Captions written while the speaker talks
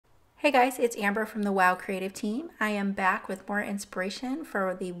Hey guys, it's Amber from the WOW Creative Team. I am back with more inspiration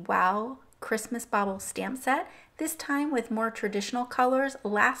for the WOW Christmas Baubles Stamp Set, this time with more traditional colors.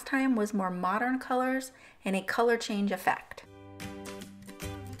 Last time was more modern colors and a color change effect.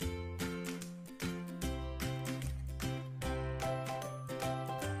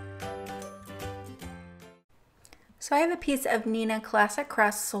 So I have a piece of Neenah Classic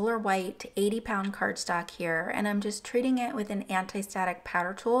Crust Solar White 80-pound cardstock here, and I'm just treating it with an anti-static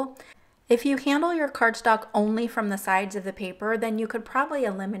powder tool. If you handle your cardstock only from the sides of the paper, then you could probably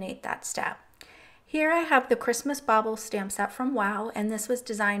eliminate that step. Here I have the Christmas Baubles Stamp Set from WOW, and this was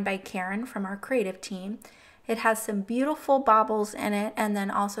designed by Karen from our creative team. It has some beautiful baubles in it and then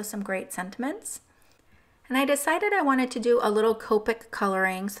also some great sentiments. And I decided I wanted to do a little Copic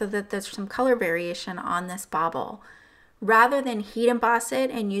coloring so that there's some color variation on this bauble. Rather than heat emboss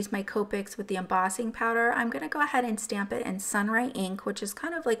it and use my Copics with the embossing powder, I'm going to go ahead and stamp it in Sunray ink, which is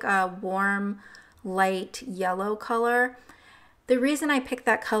kind of like a warm, light yellow color. The reason I picked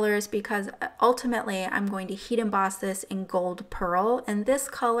that color is because ultimately I'm going to heat emboss this in Gold Pearl, and this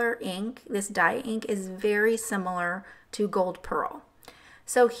color ink, this dye ink, is very similar to Gold Pearl.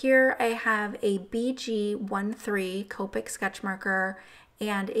 So here I have a BG13 Copic sketch marker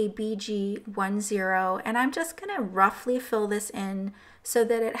and a BG10, and I'm just going to roughly fill this in so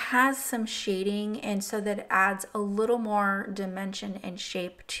that it has some shading and so that it adds a little more dimension and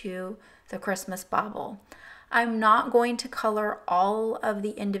shape to the Christmas bauble. I'm not going to color all of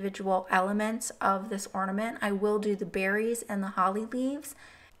the individual elements of this ornament. I will do the berries and the holly leaves,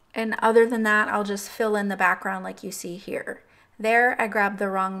 and other than that, I'll just fill in the background like you see here. There, I grabbed the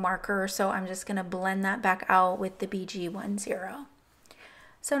wrong marker, so I'm just going to blend that back out with the BG10.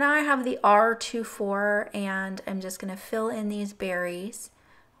 So now I have the R24, and I'm just going to fill in these berries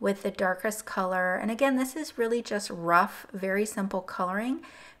with the darkest color. And again, this is really just rough, very simple coloring.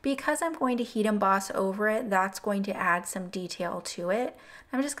 Because I'm going to heat emboss over it, that's going to add some detail to it.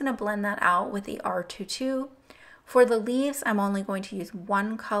 I'm just going to blend that out with the R22. For the leaves, I'm only going to use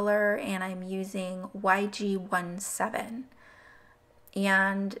one color, and I'm using YG17.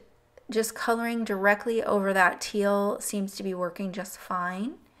 And just coloring directly over that teal seems to be working just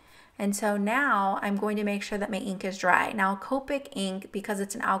fine. And so now I'm going to make sure that my ink is dry. Now Copic ink, because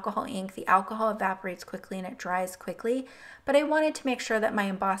it's an alcohol ink, the alcohol evaporates quickly and it dries quickly, but I wanted to make sure that my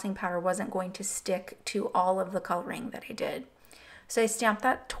embossing powder wasn't going to stick to all of the coloring that I did. So I stamped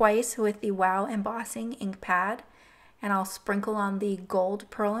that twice with the WOW embossing ink pad, and I'll sprinkle on the Gold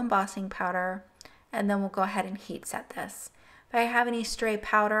Pearl embossing powder, and then we'll go ahead and heat set this. If I have any stray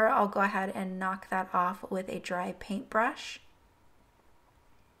powder, I'll go ahead and knock that off with a dry paintbrush.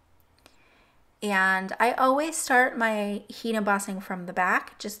 And I always start my heat embossing from the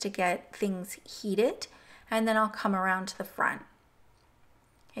back just to get things heated, and then I'll come around to the front.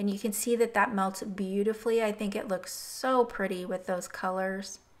 And you can see that that melts beautifully. I think it looks so pretty with those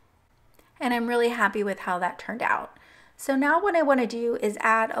colors. And I'm really happy with how that turned out. So now what I want to do is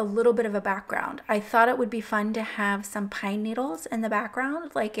add a little bit of a background. I thought it would be fun to have some pine needles in the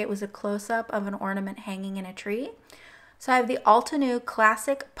background, like it was a close-up of an ornament hanging in a tree. So I have the Altenew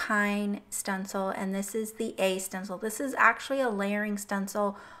Classic Pine Stencil, and this is the A stencil. This is actually a layering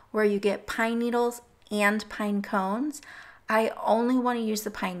stencil where you get pine needles and pine cones. I only want to use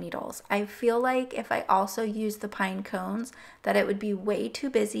the pine needles. I feel like if I also use the pine cones, that it would be way too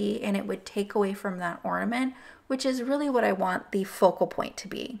busy and it would take away from that ornament, which is really what I want the focal point to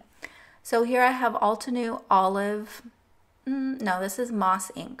be. So here I have Altenew Olive. No, this is Moss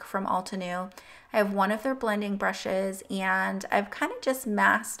ink from Altenew. I have one of their blending brushes, and I've kind of just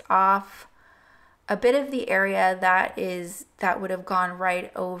masked off a bit of the area that would have gone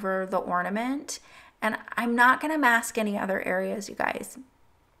right over the ornament. And I'm not going to mask any other areas, you guys.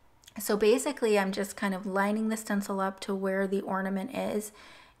 So basically, I'm just kind of lining the stencil up to where the ornament is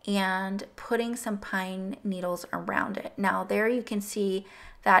and putting some pine needles around it. Now there you can see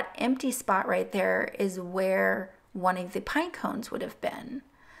that empty spot right there is where one of the pine cones would have been.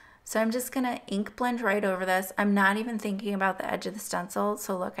 So I'm just going to ink blend right over this. I'm not even thinking about the edge of the stencil.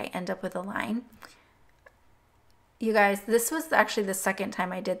 So look, I end up with a line. You guys, this was actually the second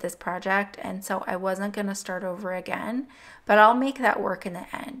time I did this project, and so I wasn't going to start over again, but I'll make that work in the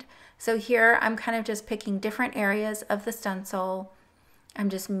end. So here I'm kind of just picking different areas of the stencil. I'm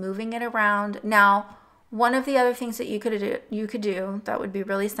just moving it around. Now, one of the other things that you could do that would be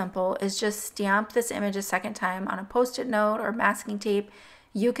really simple is just stamp this image a second time on a Post-it note or masking tape.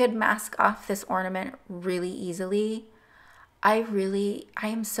 You could mask off this ornament really easily. I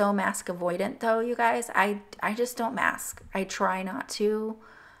am so mask avoidant though, you guys. I just don't mask. I try not to.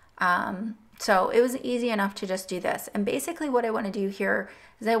 So it was easy enough to just do this. And basically what I want to do here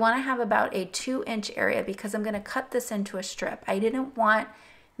is I want to have about a 2-inch area because I'm going to cut this into a strip. I didn't want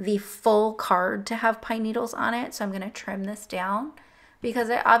the full card to have pine needles on it, so I'm going to trim this down because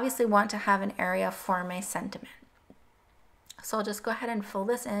I obviously want to have an area for my sentiment. So I'll just go ahead and fill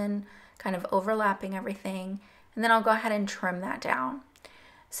this in, kind of overlapping everything, and then I'll go ahead and trim that down.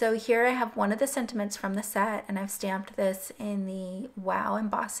 So here I have one of the sentiments from the set, and I've stamped this in the Wow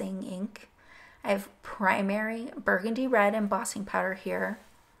embossing ink. I have primary Burgundy Red embossing powder here.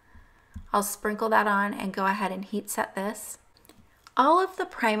 I'll sprinkle that on and go ahead and heat set this. All of the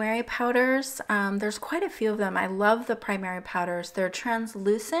primary powders, there's quite a few of them. I love the primary powders. They're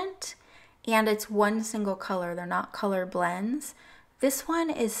translucent and it's one single color. They're not color blends. This one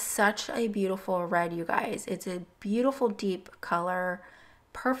is such a beautiful red, you guys. It's a beautiful deep color,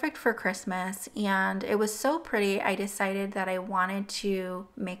 perfect for Christmas, and it was so pretty I decided that I wanted to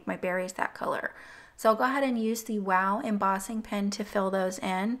make my berries that color. So I'll go ahead and use the Wow embossing pen to fill those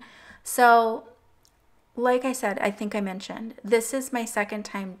in. So like I said, I think I mentioned, this is my second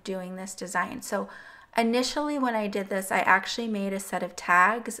time doing this design. So initially when I did this, I actually made a set of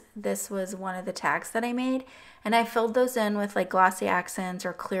tags. This was one of the tags that I made, and I filled those in with like glossy accents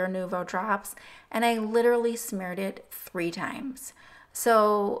or clear Nouveau drops, and I literally smeared it 3 times.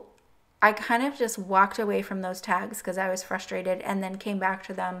 So I kind of just walked away from those tags because I was frustrated, and then came back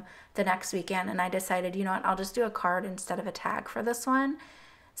to them the next weekend, and I decided, you know what, I'll just do a card instead of a tag for this one.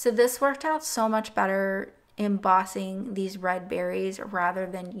 So this worked out so much better embossing these red berries rather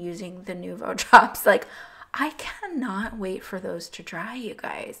than using the Nouveau drops. Like, I cannot wait for those to dry, you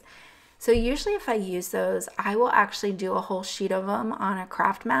guys. So usually if I use those, I will actually do a whole sheet of them on a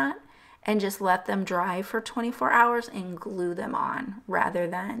craft mat and just let them dry for 24 hours and glue them on rather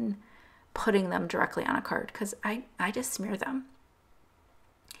than putting them directly on a card because I just smear them.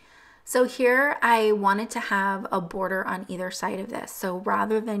 So here I wanted to have a border on either side of this. So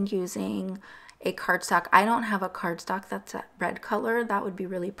rather than using a cardstock, I don't have a cardstock that's a red color. That would be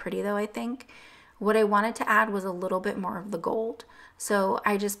really pretty though, I think. What I wanted to add was a little bit more of the gold. So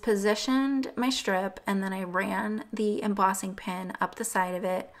I just positioned my strip and then I ran the embossing pen up the side of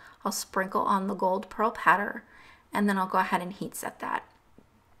it. I'll sprinkle on the gold pearl pattern, and then I'll go ahead and heat set that.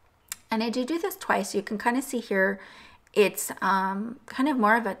 And I do this twice. You can kind of see here, it's kind of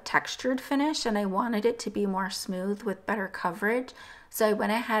more of a textured finish, and I wanted it to be more smooth with better coverage. So I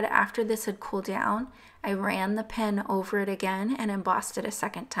went ahead after this had cooled down, I ran the pen over it again and embossed it a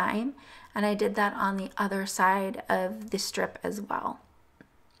second time. And I did that on the other side of the strip as well.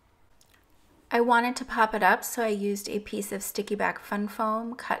 I wanted to pop it up, so I used a piece of sticky back fun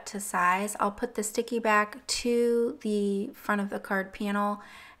foam cut to size. I'll put the sticky back to the front of the card panel,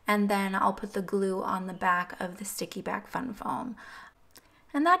 and then I'll put the glue on the back of the sticky back fun foam.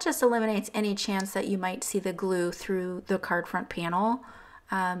 And that just eliminates any chance that you might see the glue through the card front panel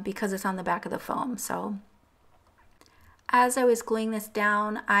because it's on the back of the foam. So as I was gluing this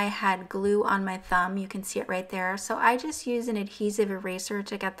down, I had glue on my thumb. You can see it right there. So I just used an adhesive eraser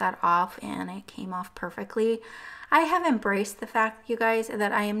to get that off, and it came off perfectly. I have embraced the fact, you guys,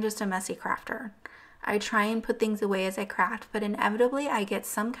 that I am just a messy crafter. I try and put things away as I craft, but inevitably I get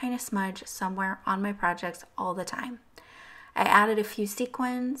some kind of smudge somewhere on my projects all the time. I added a few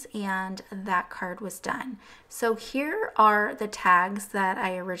sequins and that card was done. So here are the tags that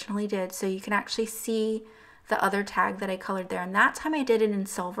I originally did. So you can actually see the other tag that I colored there, and that time I did it in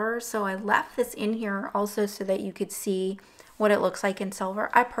silver, so I left this in here also so that you could see what it looks like in silver.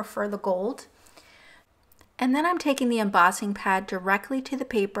 I prefer the gold. And then I'm taking the embossing pad directly to the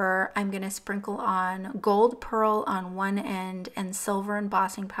paper. I'm going to sprinkle on gold pearl on one end and silver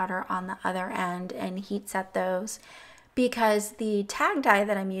embossing powder on the other end and heat set those because the tag die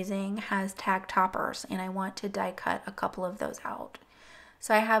that I'm using has tag toppers and I want to die cut a couple of those out.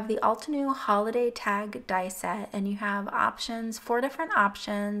 So I have the Altenew Holiday Tag die set, and you have options, 4 different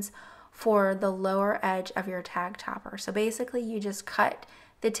options for the lower edge of your tag topper. So basically you just cut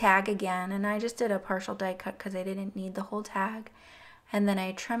the tag again, and I just did a partial die cut because I didn't need the whole tag. And then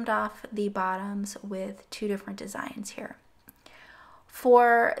I trimmed off the bottoms with 2 different designs here.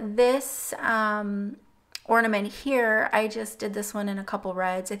 For this ornament here, I just did this one in a couple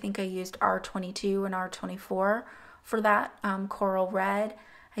reds. I think I used R22 and R24. For that coral red,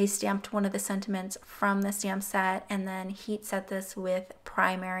 I stamped one of the sentiments from the stamp set and then heat set this with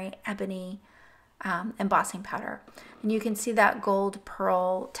primary ebony embossing powder. And you can see that gold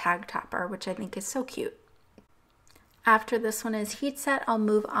pearl tag topper, which I think is so cute. After this one is heat set, I'll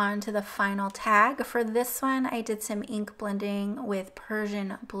move on to the final tag. For this one, I did some ink blending with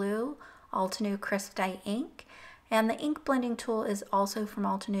Persian Blue, Altenew Crisp Dye ink. And the ink blending tool is also from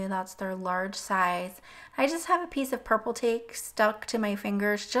Altenew. That's their large size. I just have a piece of purple tape stuck to my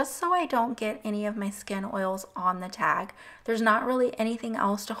fingers just so I don't get any of my skin oils on the tag. There's not really anything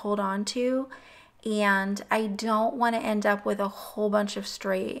else to hold on to, and I don't want to end up with a whole bunch of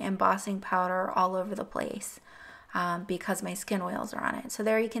stray embossing powder all over the place. Because my skin oils are on it. So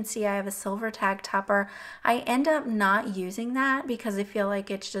there you can see I have a silver tag topper. I end up not using that because I feel like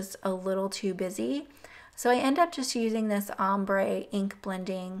it's just a little too busy. So I end up just using this ombre ink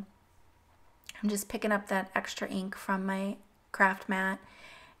blending. I'm just picking up that extra ink from my craft mat,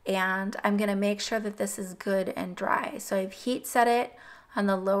 and I'm gonna make sure that this is good and dry. So I've heat set it on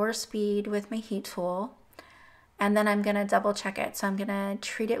the lower speed with my heat tool, and then I'm gonna double check it. So I'm gonna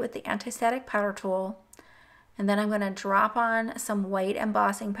treat it with the anti-static powder tool, and then I'm going to drop on some white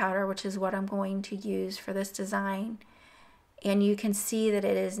embossing powder, which is what I'm going to use for this design. And you can see that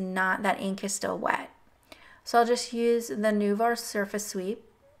it is not, that ink is still wet. So I'll just use the Nuvar surface sweep,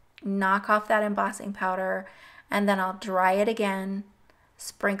 knock off that embossing powder, and then I'll dry it again,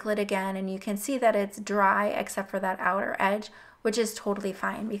 sprinkle it again, and you can see that it's dry except for that outer edge, which is totally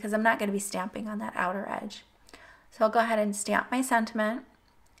fine because I'm not going to be stamping on that outer edge. So I'll go ahead and stamp my sentiment.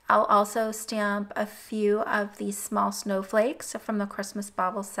 I'll also stamp a few of these small snowflakes from the Christmas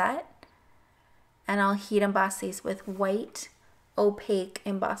Baubles set, and I'll heat emboss these with white opaque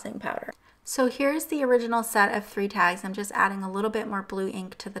embossing powder. So here's the original set of 3 tags. I'm just adding a little bit more blue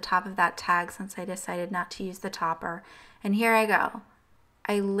ink to the top of that tag since I decided not to use the topper. And here I go.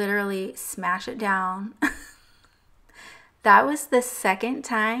 I literally smash it down. That was the second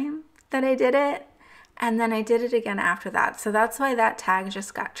time that I did it. And then I did it again after that. So that's why that tag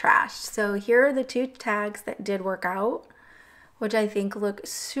just got trashed. So here are the 2 tags that did work out, which I think look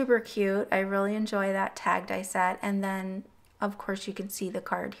super cute. I really enjoy that tag die set. And then, of course, you can see the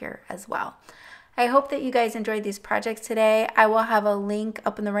card here as well. I hope that you guys enjoyed these projects today. I will have a link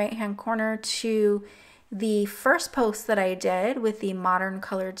up in the right-hand corner to the first post that I did with the modern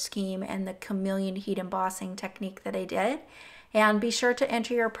colored scheme and the chameleon heat embossing technique that I did. And be sure to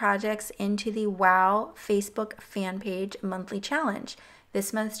enter your projects into the WOW Facebook fan page monthly challenge.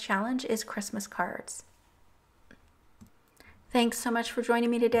 This month's challenge is Christmas cards. Thanks so much for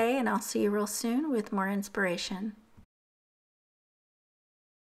joining me today, and I'll see you real soon with more inspiration.